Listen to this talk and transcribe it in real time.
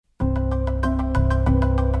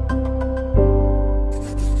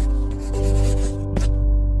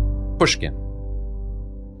Pushkin.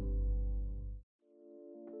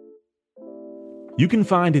 You can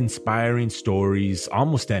find inspiring stories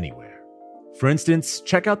almost anywhere. For instance,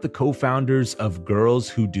 check out the co-founders of Girls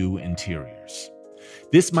Who Do Interiors.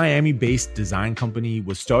 This Miami-based design company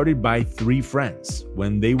was started by 3 friends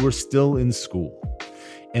when they were still in school.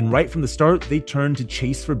 And right from the start, they turned to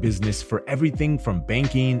Chase for Business for everything from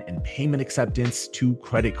banking and payment acceptance to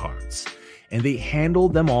credit cards. And they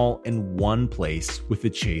handled them all in one place with the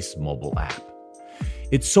Chase mobile app.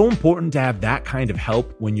 It's so important to have that kind of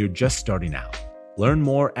help when you're just starting out. Learn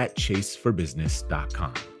more at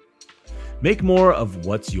chaseforbusiness.com. Make more of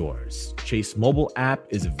what's yours. Chase mobile app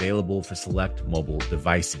is available for select mobile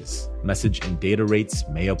devices. Message and data rates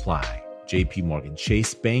may apply. JP Morgan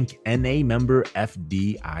Chase Bank, N.A. member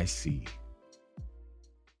FDIC.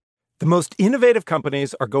 The most innovative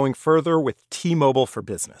companies are going further with T-Mobile for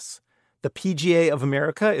Business. The PGA of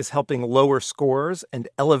America is helping lower scores and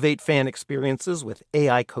elevate fan experiences with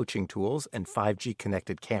AI coaching tools and 5G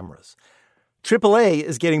connected cameras. AAA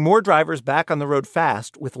is getting more drivers back on the road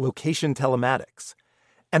fast with location telematics.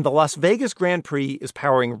 And the Las Vegas Grand Prix is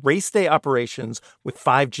powering race day operations with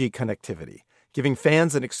 5G connectivity, giving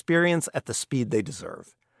fans an experience at the speed they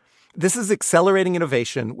deserve. This is accelerating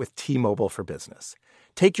innovation with T-Mobile for Business.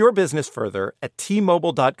 Take your business further at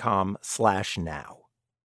T-Mobile.com/now.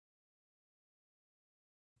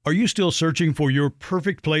 Are you still searching for your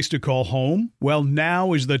perfect place to call home? Well,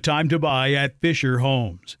 now is the time to buy at Fisher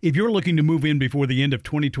Homes. If you're looking to move in before the end of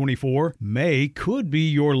 2024, May could be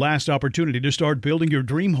your last opportunity to start building your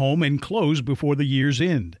dream home and close before the year's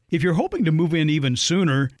end. If you're hoping to move in even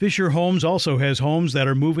sooner, Fisher Homes also has homes that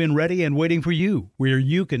are move-in ready and waiting for you, where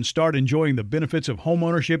you can start enjoying the benefits of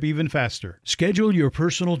homeownership even faster. Schedule your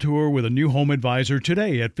personal tour with a new home advisor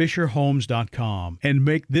today at FisherHomes.com and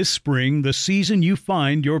make this spring the season you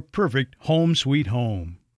find your perfect home sweet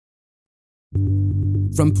home.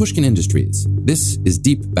 From Pushkin Industries, this is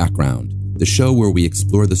Deep Background, the show where we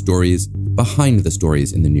explore the stories behind the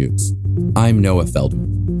stories in the news. I'm Noah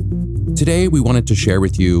Feldman. Today, we wanted to share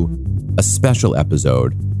with you a special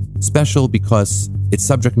episode. Special because its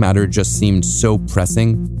subject matter just seemed so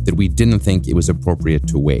pressing that we didn't think it was appropriate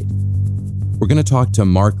to wait. We're going to talk to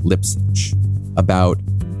Marc Lipsitch about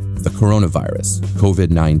the coronavirus,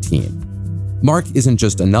 COVID-19. Marc isn't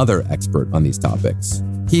just another expert on these topics.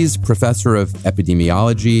 He's professor of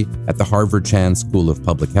epidemiology at the Harvard Chan School of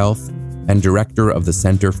Public Health and director of the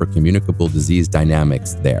Center for Communicable Disease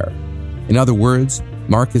Dynamics there. In other words,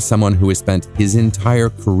 Marc is someone who has spent his entire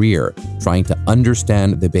career trying to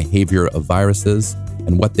understand the behavior of viruses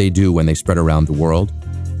and what they do when they spread around the world.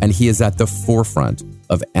 And he is at the forefront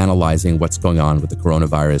of analyzing what's going on with the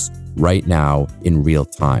coronavirus right now in real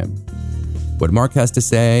time. What Marc has to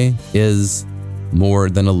say is more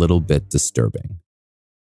than a little bit disturbing.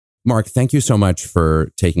 Marc, thank you so much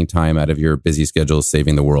for taking time out of your busy schedule,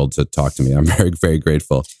 saving the world to talk to me. I'm very, very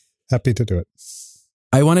grateful. Happy to do it.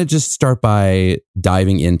 I want to just start by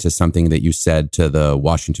diving into something that you said to the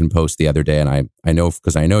Washington Post the other day. And I know,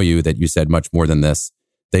 because I know you, that you said much more than this.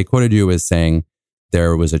 They quoted you as saying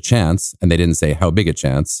there was a chance, and they didn't say how big a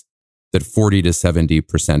chance, that 40 to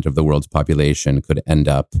 70% of the world's population could end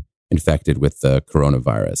up infected with the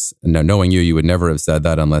coronavirus. And now, knowing you, you would never have said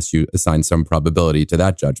that unless you assigned some probability to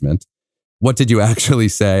that judgment. What did you actually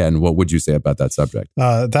say, and what would you say about that subject?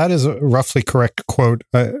 That is a roughly correct quote.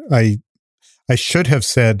 I should have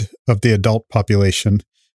said of the adult population,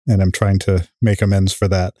 and I'm trying to make amends for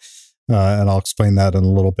that, and I'll explain that in a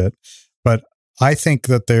little bit. But I think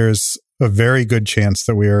that there's a very good chance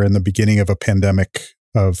that we are in the beginning of a pandemic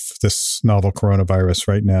of this novel coronavirus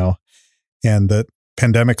right now, and that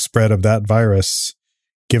pandemic spread of that virus,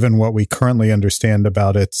 given what we currently understand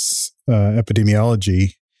about its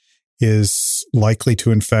epidemiology, is likely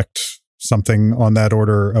to infect something on that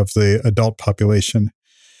order of the adult population.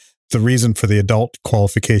 The reason for the adult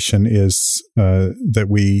qualification is that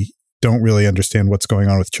we don't really understand what's going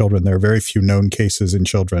on with children. There are very few known cases in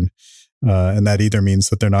children, and that either means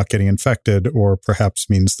that they're not getting infected or perhaps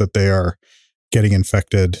means that they are getting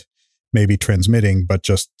infected, maybe transmitting, but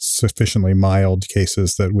just sufficiently mild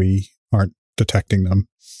cases that we aren't detecting them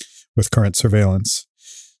with current surveillance.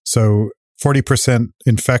 So 40%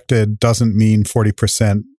 infected doesn't mean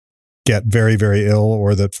 40% get very, very ill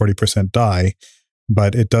or that 40% die,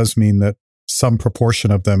 but it does mean that some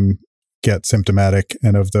proportion of them get symptomatic,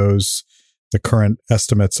 and of those, the current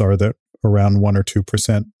estimates are that around 1 or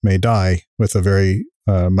 2% may die, with a very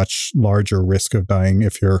much larger risk of dying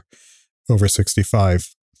if you're over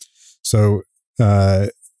 65. So I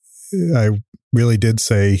really did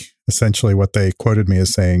say essentially what they quoted me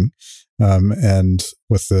as saying. And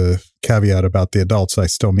with the caveat about the adults, I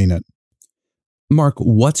still mean it. Mark,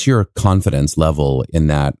 what's your confidence level in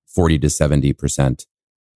that 40 to 70%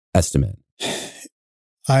 estimate?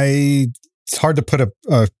 It's hard to put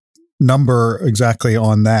a number exactly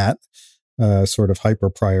on that sort of hyper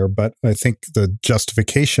prior, but I think the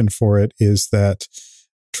justification for it is that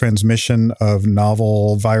transmission of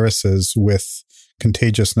novel viruses with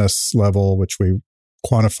contagiousness level, which we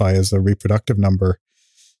quantify as a reproductive number,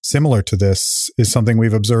 similar to this, is something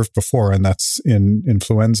we've observed before, and that's in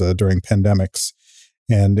influenza during pandemics.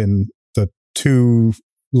 And in the two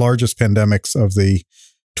largest pandemics of the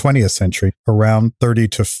 20th century, around 30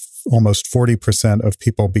 to almost 40% of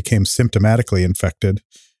people became symptomatically infected.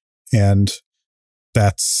 And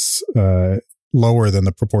that's lower than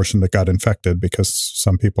the proportion that got infected because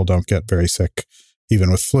some people don't get very sick,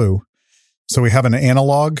 even with flu. So we have an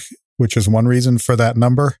analog, which is one reason for that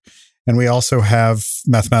number. And we also have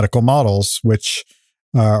mathematical models, which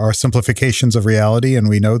are simplifications of reality, and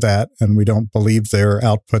we know that, and we don't believe their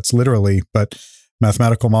outputs literally, but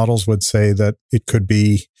mathematical models would say that it could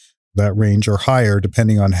be that range or higher,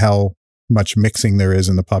 depending on how much mixing there is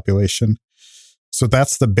in the population. So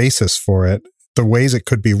that's the basis for it. The ways it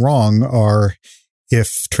could be wrong are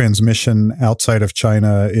if transmission outside of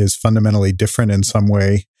China is fundamentally different in some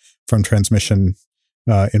way from transmission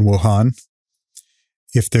in Wuhan.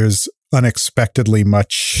 If there's unexpectedly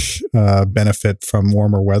much benefit from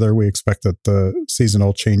warmer weather, we expect that the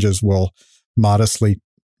seasonal changes will modestly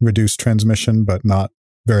reduce transmission, but not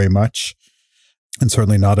very much, and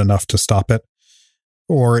certainly not enough to stop it.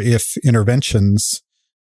 Or if interventions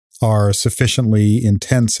are sufficiently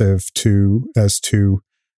intensive as to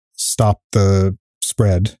stop the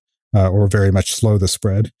spread or very much slow the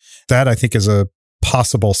spread. That, I think, is a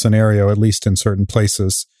possible scenario, at least in certain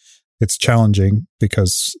places. It's challenging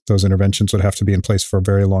because those interventions would have to be in place for a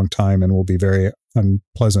very long time and will be very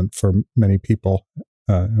unpleasant for many people,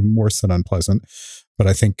 and worse than unpleasant. But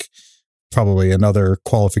I think probably another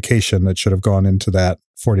qualification that should have gone into that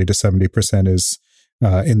 40 to 70% is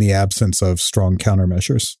in the absence of strong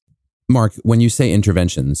countermeasures. Mark, when you say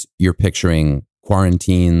interventions, you're picturing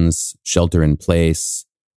quarantines, shelter in place,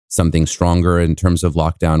 something stronger in terms of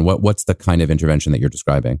lockdown. What's the kind of intervention that you're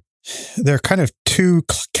describing? There are kind of two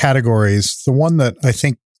categories. The one that I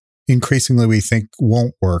think increasingly we think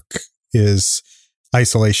won't work is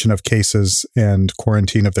isolation of cases and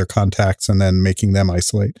quarantine of their contacts and then making them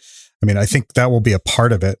isolate. I mean, I think that will be a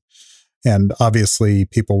part of it. And obviously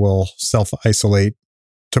people will self-isolate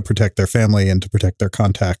to protect their family and to protect their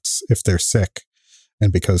contacts if they're sick.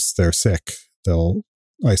 And because they're sick, they'll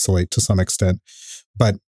isolate to some extent.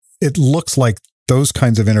 But it looks like those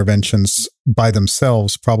kinds of interventions by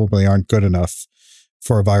themselves probably aren't good enough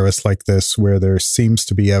for a virus like this, where there seems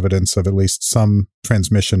to be evidence of at least some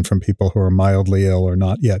transmission from people who are mildly ill or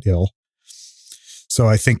not yet ill. So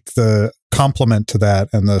I think the complement to that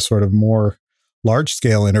and the sort of more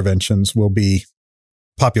large-scale interventions will be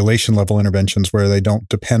population-level interventions where they don't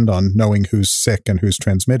depend on knowing who's sick and who's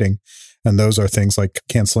transmitting. And those are things like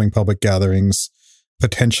canceling public gatherings,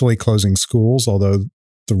 potentially closing schools, although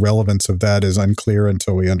the relevance of that is unclear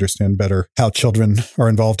until we understand better how children are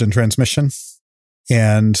involved in transmission,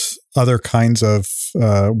 and other kinds of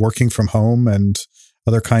working from home and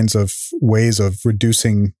other kinds of ways of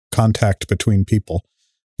reducing contact between people,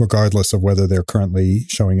 regardless of whether they're currently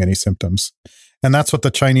showing any symptoms. And that's what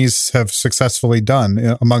the Chinese have successfully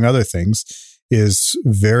done, among other things, is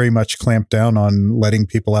very much clamp down on letting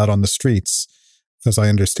people out on the streets. As I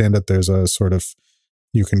understand it, there's a sort of,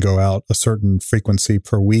 you can go out a certain frequency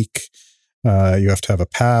per week. You have to have a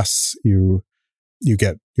pass. You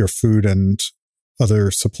get your food and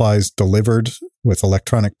other supplies delivered with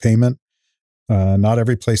electronic payment. Not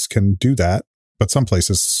every place can do that, but some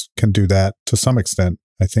places can do that to some extent.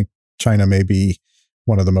 I think China may be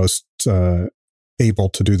one of the most able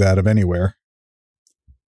to do that of anywhere.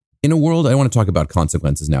 In a world, I want to talk about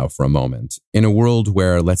consequences now for a moment. In a world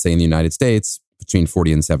where, let's say in the United States, between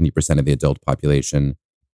 40 and 70% of the adult population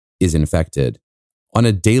is infected, on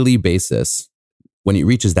a daily basis, when it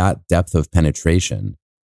reaches that depth of penetration,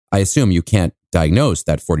 I assume you can't diagnose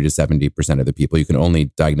that 40 to 70% of the people. You can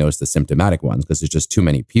only diagnose the symptomatic ones because there's just too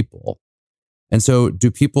many people. And so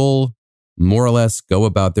do people more or less go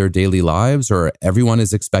about their daily lives, or everyone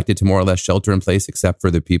is expected to more or less shelter in place except for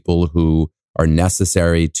the people who are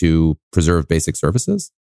necessary to preserve basic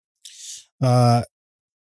services?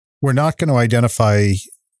 We're not going to identify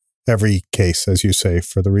every case, as you say,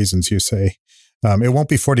 for the reasons you say. It won't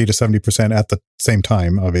be 40 to 70% at the same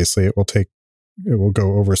time. Obviously, it will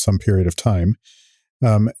go over some period of time.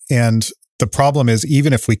 And the problem is,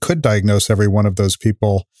 even if we could diagnose every one of those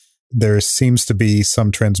people, there seems to be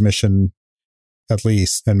some transmission, at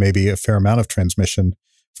least, and maybe a fair amount of transmission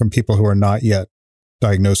from people who are not yet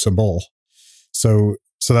diagnosable. So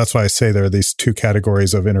that's why I say there are these two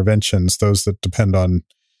categories of interventions, those that depend on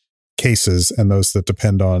cases and those that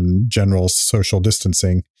depend on general social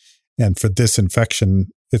distancing. And for this infection,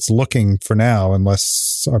 it's looking for now,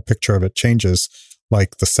 unless our picture of it changes,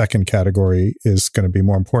 like the second category is going to be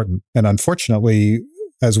more important. And unfortunately,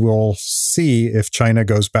 as we'll see, if China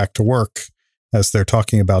goes back to work, as they're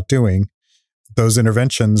talking about doing, those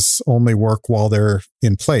interventions only work while they're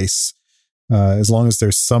in place. As long as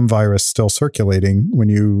there's some virus still circulating, when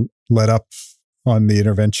you let up on the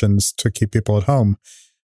interventions to keep people at home,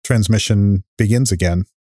 transmission begins again.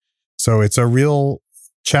 So it's a real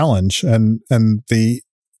challenge, and the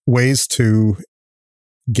ways to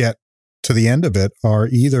get to the end of it are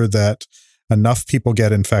either that enough people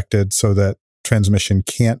get infected so that transmission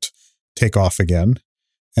can't take off again.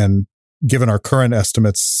 And given our current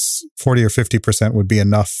estimates, 40 or 50% would be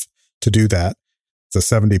enough to do that. The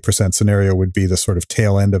 70% scenario would be the sort of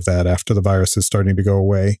tail end of that after the virus is starting to go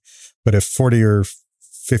away. But if 40 or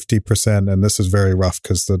 50%, and this is very rough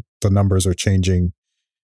because the numbers are changing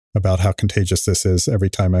about how contagious this is every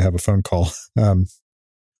time I have a phone call.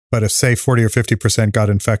 But if, say, 40 or 50% got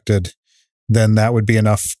infected, then that would be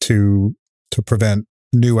enough to prevent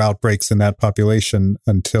new outbreaks in that population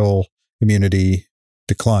until immunity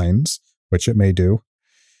declines, which it may do.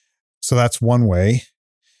 So that's one way.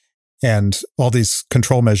 And all these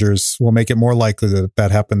control measures will make it more likely that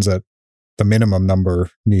that happens at the minimum number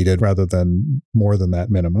needed rather than more than that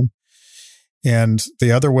minimum. And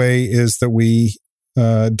the other way is that we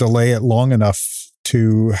delay it long enough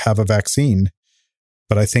to have a vaccine.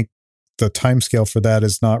 But I think the timescale for that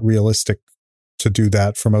is not realistic to do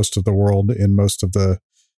that for most of the world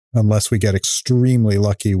unless we get extremely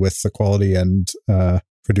lucky with the quality and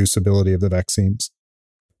producibility of the vaccines.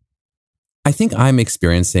 I think I'm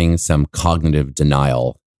experiencing some cognitive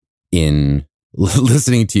denial in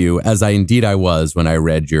listening to you, as I was when I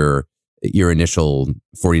read your initial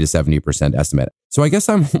 40 to 70% estimate. So I guess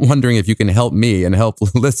I'm wondering if you can help me and help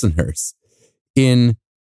listeners in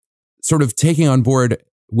sort of taking on board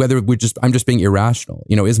whether I'm just being irrational.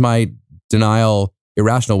 Is my denial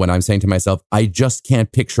irrational when I'm saying to myself, I just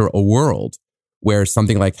can't picture a world where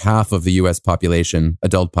something like half of the US population,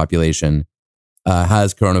 adult population,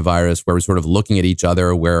 has coronavirus, where we're sort of looking at each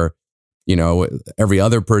other, where, every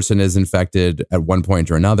other person is infected at one point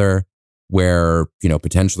or another, where,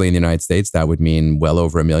 potentially in the United States, that would mean well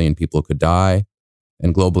over 1 million people could die.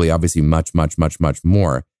 And globally, obviously, much, much, much, much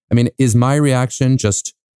more. I mean, is my reaction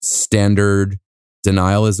just standard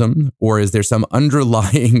denialism, or is there some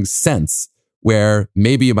underlying sense where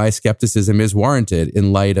maybe my skepticism is warranted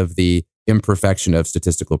in light of the imperfection of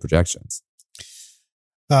statistical projections?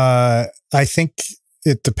 I think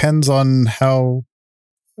it depends on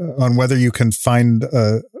whether you can find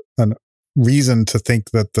a reason to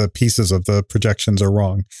think that the pieces of the projections are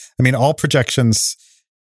wrong. I mean, all projections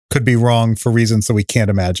could be wrong for reasons that we can't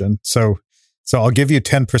imagine. So I'll give you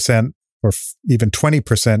 10% or even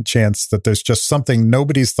 20% chance that there's just something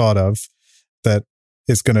nobody's thought of that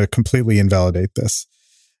is going to completely invalidate this.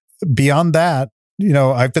 Beyond that,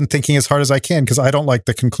 I've been thinking as hard as I can because I don't like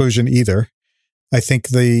the conclusion either. I think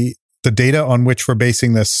the data on which we're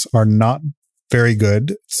basing this are not very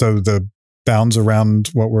good. So the bounds around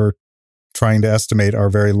what we're trying to estimate are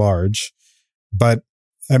very large. But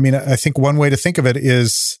I mean, I think one way to think of it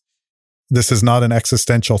is this is not an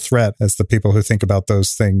existential threat, as the people who think about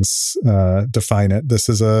those things define it. This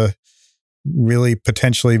is a really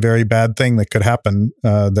potentially very bad thing that could happen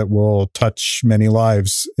that will touch many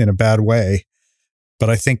lives in a bad way. But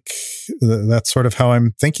I think that's sort of how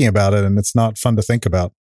I'm thinking about it, and it's not fun to think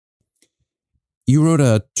about. You wrote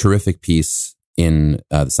a terrific piece in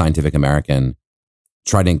the Scientific American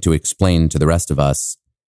trying to explain to the rest of us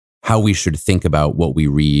how we should think about what we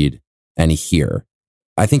read and hear.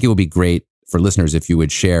 I think it would be great for listeners if you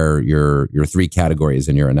would share your 3 categories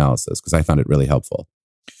in your analysis, because I found it really helpful.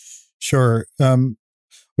 Sure.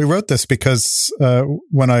 We wrote this because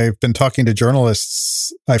when I've been talking to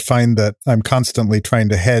journalists, I find that I'm constantly trying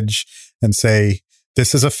to hedge and say,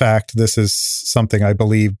 this is a fact, this is something I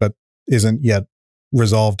believe, but isn't yet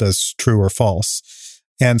resolved as true or false.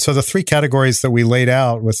 And so the 3 categories that we laid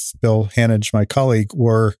out with Bill Hanage, my colleague,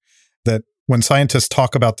 were that when scientists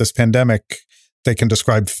talk about this pandemic, they can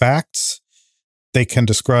describe facts, they can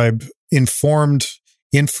describe informed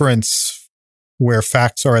inference where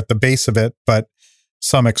facts are at the base of it, but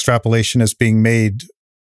some extrapolation is being made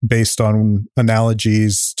based on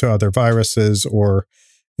analogies to other viruses or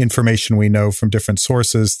information we know from different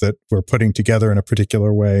sources that we're putting together in a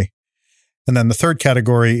particular way. And then the third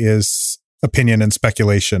category is opinion and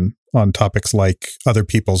speculation on topics like other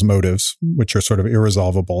people's motives, which are sort of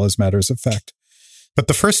irresolvable as matters of fact. But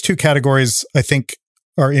the first two categories, I think,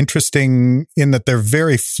 are interesting in that they're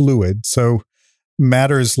very fluid. So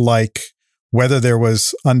matters like whether there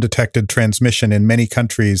was undetected transmission in many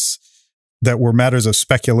countries that were matters of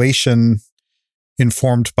speculation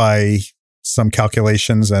informed by some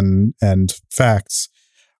calculations and facts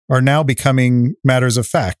are now becoming matters of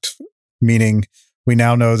fact, meaning we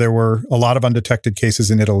now know there were a lot of undetected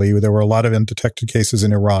cases in Italy. There were a lot of undetected cases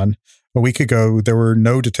in Iran. A week ago, there were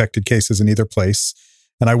no detected cases in either place.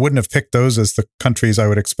 And I wouldn't have picked those as the countries I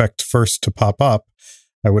would expect first to pop up.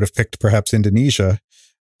 I would have picked perhaps Indonesia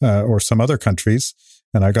or some other countries.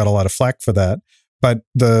 And I got a lot of flack for that. But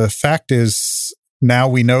the fact is, now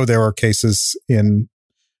we know there are cases in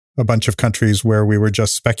a bunch of countries where we were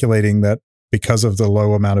just speculating that because of the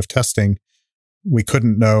low amount of testing, we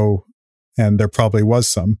couldn't know, and there probably was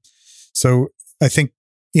some. So I think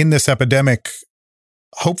in this epidemic,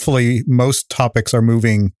 hopefully most topics are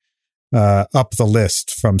moving up the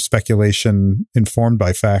list from speculation informed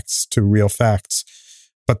by facts to real facts.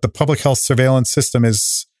 But the public health surveillance system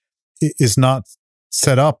is not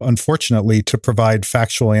set up, unfortunately, to provide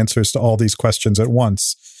factual answers to all these questions at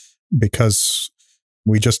once, because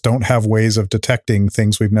we just don't have ways of detecting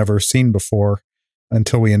things we've never seen before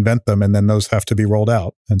until we invent them, and then those have to be rolled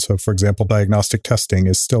out. And so, for example, diagnostic testing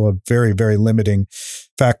is still a very, very limiting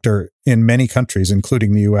factor in many countries,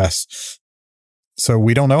 including the US. So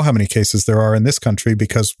we don't know how many cases there are in this country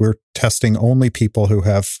because we're testing only people who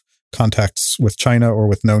have contacts with China or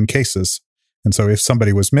with known cases. And so if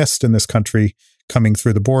somebody was missed in this country coming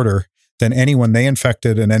through the border, then anyone they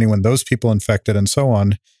infected and anyone those people infected and so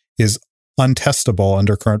on is untestable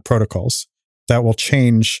under current protocols. That will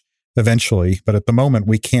change eventually, but at the moment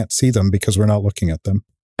we can't see them because we're not looking at them.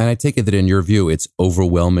 And I take it that in your view, it's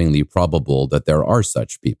overwhelmingly probable that there are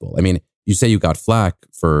such people. I mean, you say you got flack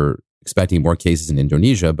for expecting more cases in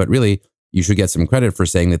Indonesia, but really you should get some credit for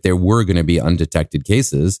saying that there were going to be undetected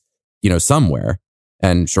cases, somewhere.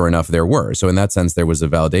 And sure enough, there were. So in that sense, there was a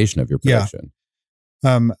validation of your prediction.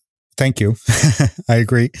 Yeah. Thank you. I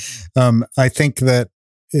agree. I think that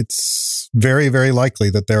it's very, very likely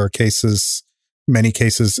that there are many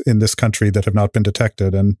cases in this country that have not been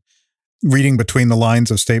detected. And reading between the lines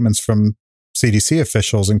of statements from CDC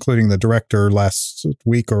officials, including the director last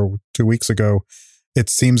week or 2 weeks ago, it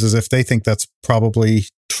seems as if they think that's probably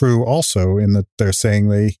true also, in that they're saying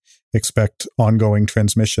they expect ongoing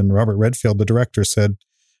transmission. Robert Redfield, the director, said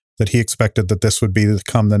that he expected that this would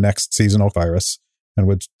become the next seasonal virus and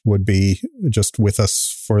would be just with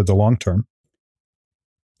us for the long term.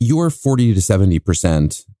 Your 40 to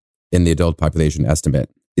 70% in the adult population estimate,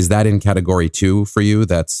 is that in category 2 for you?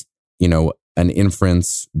 That's, an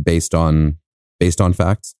inference based on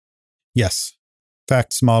facts? Yes.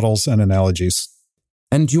 Facts, models, and analogies.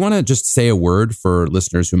 And do you want to just say a word for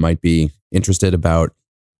listeners who might be interested about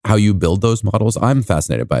how you build those models? I'm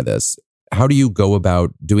fascinated by this. How do you go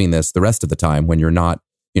about doing this the rest of the time when you're not,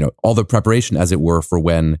 all the preparation, as it were, for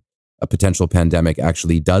when a potential pandemic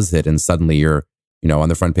actually does hit and suddenly you're, on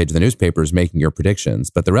the front page of the newspapers making your predictions,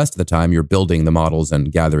 but the rest of the time you're building the models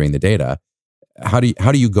and gathering the data. How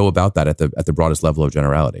do you go about that at the broadest level of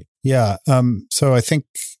generality? Yeah. So I think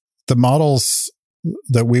the models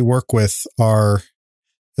that we work with are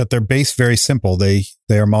at their base very simple. They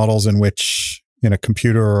are models in which, in a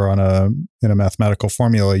computer or in a mathematical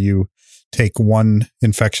formula, you take one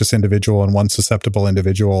infectious individual and one susceptible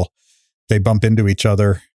individual. They bump into each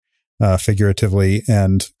other figuratively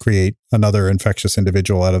and create another infectious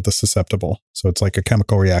individual out of the susceptible. So it's like a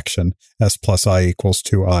chemical reaction. S plus I equals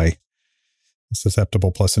 2I.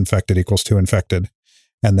 Susceptible plus infected equals 2 infected.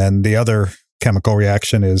 And then the other chemical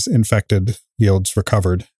reaction is infected yields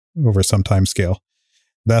recovered over some time scale.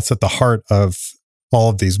 That's at the heart of all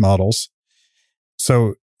of these models.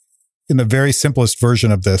 So in the very simplest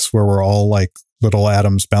version of this, where we're all like little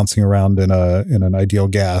atoms bouncing around in an ideal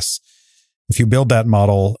gas, if you build that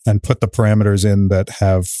model and put the parameters in that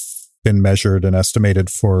have been measured and estimated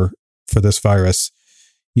for this virus,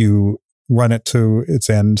 you run it to its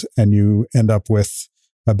end and you end up with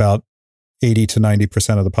about 80 to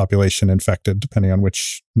 90% of the population infected, depending on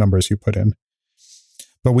which numbers you put in.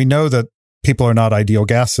 But we know that people are not ideal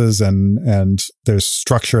gases, and there's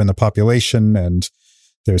structure in the population, and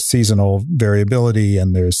there's seasonal variability,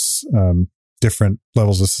 and there's different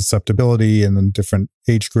levels of susceptibility and then different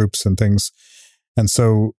age groups and things. And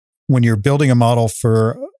so when you're building a model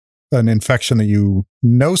for an infection that you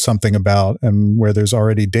know something about and where there's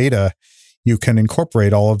already data, you can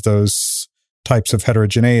incorporate all of those types of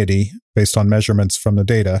heterogeneity based on measurements from the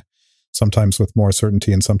data, sometimes with more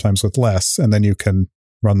certainty and sometimes with less. And then you can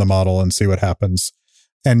run the model and see what happens.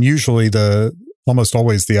 And usually almost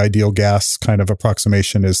always the ideal gas kind of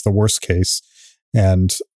approximation is the worst case.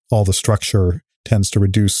 And all the structure tends to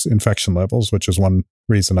reduce infection levels, which is one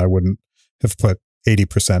reason I wouldn't have put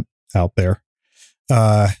 80% out there.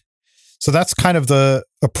 So that's kind of the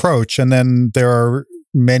approach. And then there are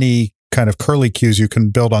many kind of curlicues you can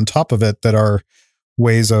build on top of it that are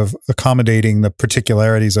ways of accommodating the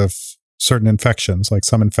particularities of certain infections. Like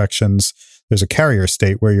some infections, there's a carrier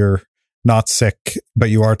state where you're not sick, but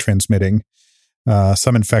you are transmitting.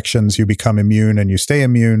 Some infections, you become immune and you stay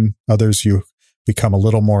immune. Others, you become a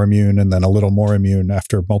little more immune and then a little more immune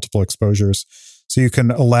after multiple exposures. So you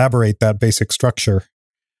can elaborate that basic structure.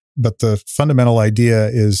 But the fundamental idea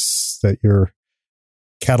is that you're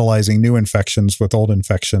catalyzing new infections with old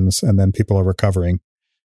infections, and then people are recovering.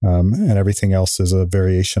 And everything else is a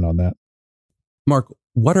variation on that. Mark,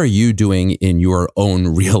 what are you doing in your own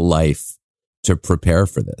real life to prepare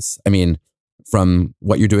for this? I mean, from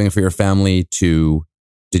what you're doing for your family to,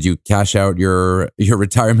 did you cash out your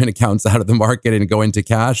retirement accounts out of the market and go into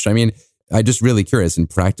cash? I mean, I'm just really curious in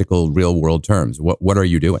practical, real world terms. What are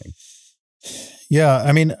you doing? Yeah,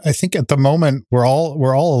 I mean, I think at the moment we're all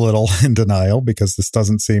a little in denial because this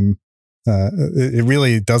doesn't seem, it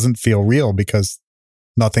really doesn't feel real because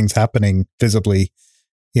nothing's happening visibly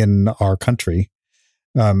in our country.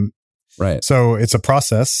 Right. So it's a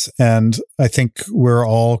process, and I think we're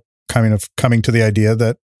all kind of coming to the idea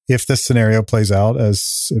that if this scenario plays out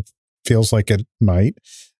as it feels like it might,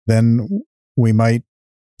 then we might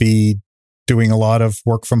be doing a lot of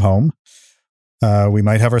work from home. We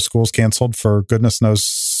might have our schools canceled for goodness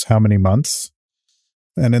knows how many months.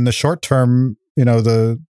 And in the short term,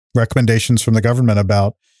 the recommendations from the government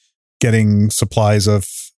about getting supplies of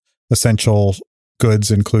essential goods,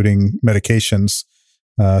 including medications,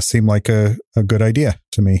 seem like a good idea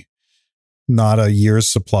to me. Not a year's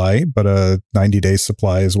supply, but a 90-day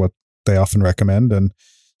supply is what they often recommend. And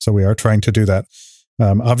so we are trying to do that.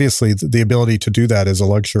 Obviously, the ability to do that is a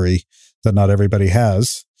luxury that not everybody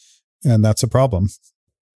has. And that's a problem.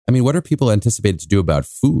 I mean, what are people anticipated to do about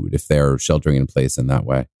food if they're sheltering in place in that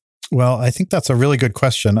way? Well, I think that's a really good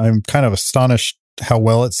question. I'm kind of astonished how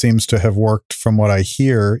well it seems to have worked from what I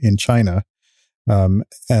hear in China.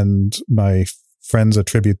 And my friends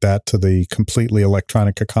attribute that to the completely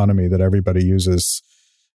electronic economy that everybody uses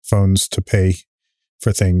phones to pay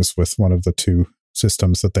for things with one of the two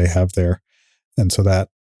systems that they have there. And so that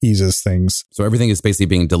eases things. So everything is basically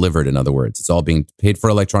being delivered, in other words. It's all being paid for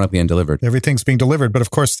electronically and delivered. Everything's being delivered. But of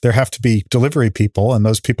course, there have to be delivery people, and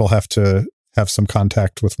those people have to have some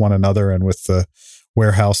contact with one another and with the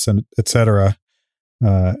warehouse and et cetera.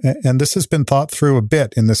 And this has been thought through a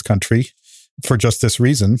bit in this country for just this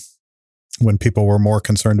reason, when people were more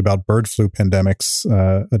concerned about bird flu pandemics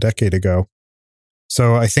a decade ago.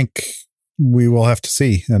 So I think we will have to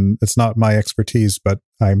see. And it's not my expertise, but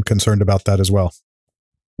I'm concerned about that as well.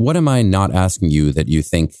 What am I not asking you that you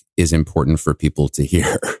think is important for people to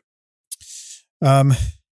hear? In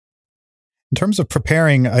terms of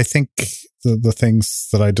preparing, I think the things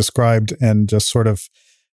that I described and just sort of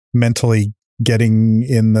mentally getting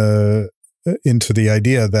into the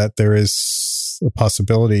idea that there is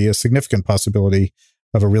a significant possibility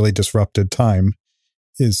of a really disrupted time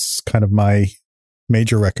is kind of my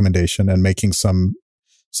major recommendation, and making some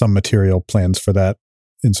material plans for that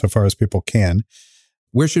insofar as people can.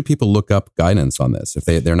 Where should people look up guidance on this if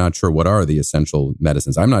they're not sure what are the essential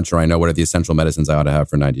medicines? I'm not sure I know what are the essential medicines I ought to have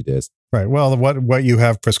for 90 days. Right. Well, what you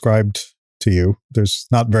have prescribed to you, there's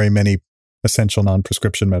not very many essential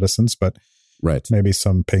non-prescription medicines, but right, maybe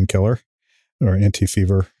some painkiller or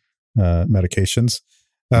anti-fever medications.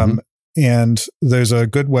 And there's a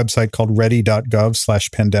good website called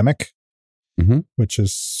ready.gov/pandemic, which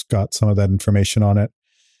has got some of that information on it.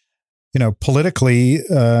 Politically,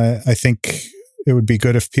 I think it would be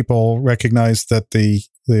good if people recognize that the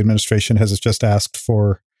administration has just asked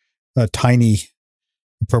for a tiny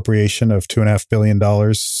appropriation of $2.5 billion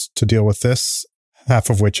to deal with this, half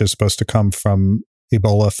of which is supposed to come from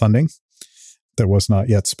Ebola funding that was not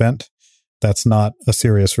yet spent. That's not a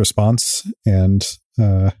serious response. And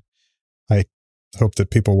I hope that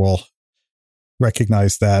people will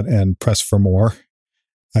recognize that and press for more.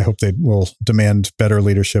 I hope they will demand better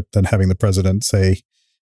leadership than having the president say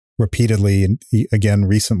repeatedly and again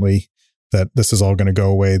recently that this is all going to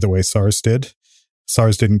go away the way SARS did.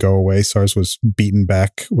 SARS didn't go away. SARS was beaten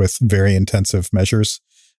back with very intensive measures,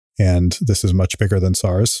 and this is much bigger than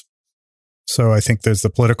SARS. So I think there's the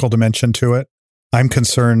political dimension to it. I'm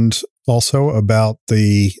concerned also about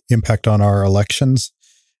the impact on our elections.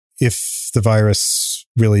 If the virus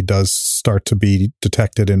really does start to be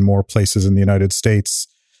detected in more places in the United States,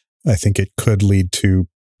 I think it could lead to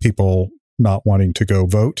people not wanting to go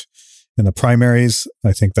vote in the primaries.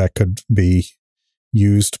 I think that could be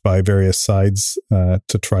used by various sides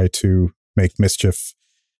to try to make mischief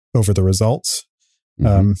over the results.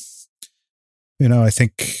 I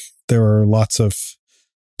think there are lots of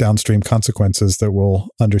downstream consequences that we'll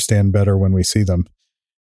understand better when we see them.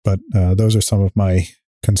 But those are some of my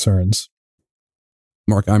concerns.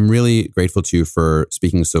 Mark, I'm really grateful to you for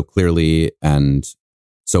speaking so clearly and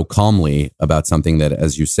so calmly about something that,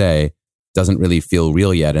 as you say, doesn't really feel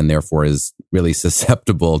real yet and therefore is really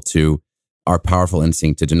susceptible to our powerful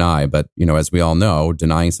instinct to deny. But, as we all know,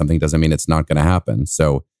 denying something doesn't mean it's not going to happen.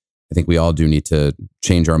 So I think we all do need to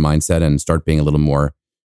change our mindset and start being a little more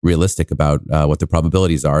realistic about what the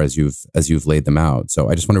probabilities are as you've laid them out. So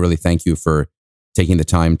I just want to really thank you for taking the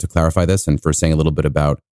time to clarify this and for saying a little bit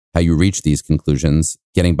about how you reach these conclusions.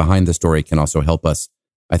 Getting behind the story can also help us,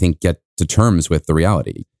 I think, get to terms with the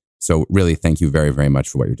reality. So really, thank you very, very much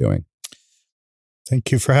for what you're doing.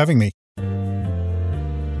 Thank you for having me.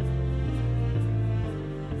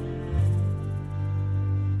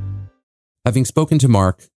 Having spoken to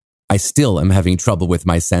Mark, I still am having trouble with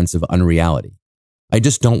my sense of unreality. I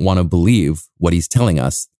just don't want to believe what he's telling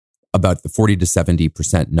us about the 40 to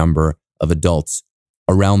 70% number of adults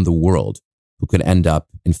around the world who could end up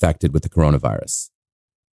infected with the coronavirus.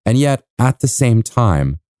 And yet, at the same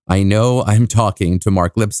time, I know I'm talking to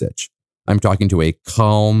Mark Lipsitch. I'm talking to a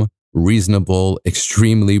calm, reasonable,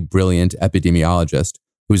 extremely brilliant epidemiologist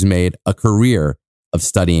who's made a career of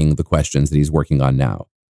studying the questions that he's working on now.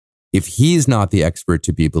 If he's not the expert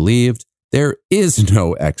to be believed, there is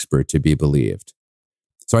no expert to be believed.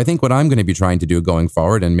 So I think what I'm going to be trying to do going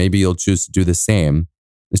forward, and maybe you'll choose to do the same,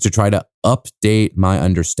 is to try to update my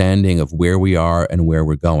understanding of where we are and where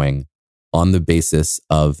we're going on the basis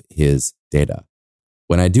of his data.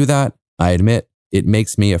 When I do that, I admit it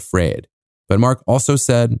makes me afraid. But Mark also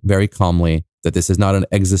said very calmly that this is not an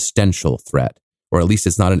existential threat, or at least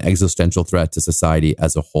it's not an existential threat to society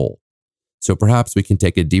as a whole. So perhaps we can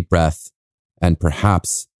take a deep breath and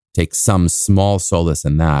perhaps take some small solace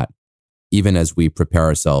in that, even as we prepare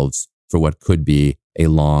ourselves for what could be a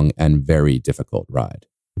long and very difficult ride.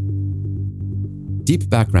 Deep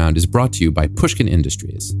Background is brought to you by Pushkin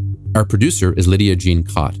Industries. Our producer is Lydia Jean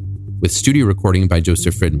Cott, with studio recording by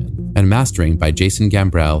Joseph Fridman and mastering by Jason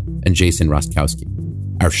Gambrell and Jason Rostkowski.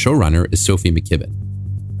 Our showrunner is Sophie McKibben.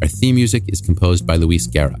 Our theme music is composed by Luis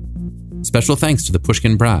Guerra. Special thanks to the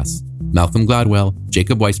Pushkin Brass, Malcolm Gladwell,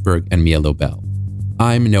 Jacob Weisberg, and Mia Lobel.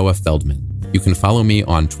 I'm Noah Feldman. You can follow me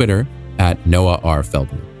on Twitter at Noah R.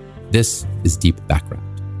 Feldman. This is Deep Background.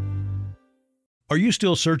 Are you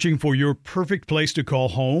still searching for your perfect place to call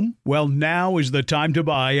home? Well, now is the time to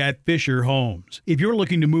buy at Fisher Homes. If you're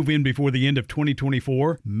looking to move in before the end of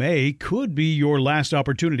 2024, May could be your last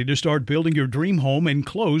opportunity to start building your dream home and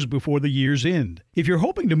close before the year's end. If you're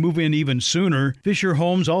hoping to move in even sooner, Fisher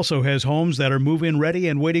Homes also has homes that are move-in ready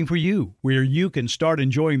and waiting for you, where you can start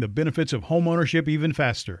enjoying the benefits of homeownership even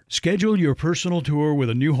faster. Schedule your personal tour with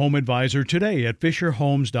a new home advisor today at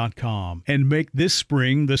FisherHomes.com and make this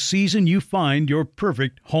spring the season you find your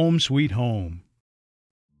perfect home sweet home.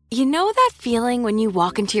 You know that feeling when you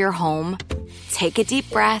walk into your home, take a deep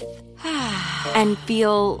breath, and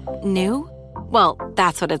feel new? Well,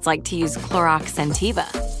 that's what it's like to use Clorox Scentiva.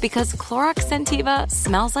 Because Clorox Scentiva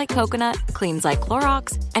smells like coconut, cleans like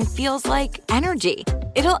Clorox, and feels like energy.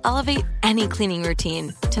 It'll elevate any cleaning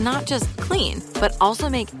routine to not just clean, but also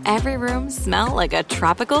make every room smell like a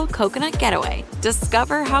tropical coconut getaway.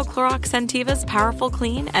 Discover how Clorox Scentiva's powerful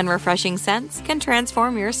clean and refreshing scents can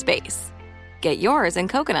transform your space. Get yours in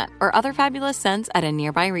coconut or other fabulous scents at a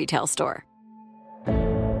nearby retail store.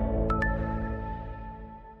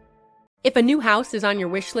 If a new house is on your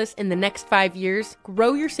wish list in the next 5 years,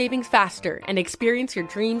 grow your savings faster and experience your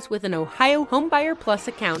dreams with an Ohio Homebuyer Plus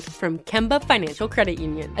account from Kemba Financial Credit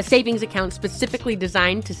Union. A savings account specifically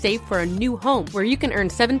designed to save for a new home, where you can earn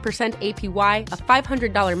 7% APY, a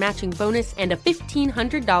 $500 matching bonus, and a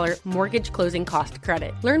 $1,500 mortgage closing cost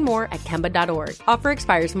credit. Learn more at Kemba.org. Offer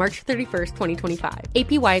expires March 31st, 2025.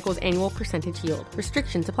 APY equals annual percentage yield.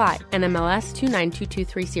 Restrictions apply. NMLS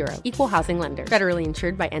 292230. Equal housing lender. Federally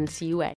insured by NCUA.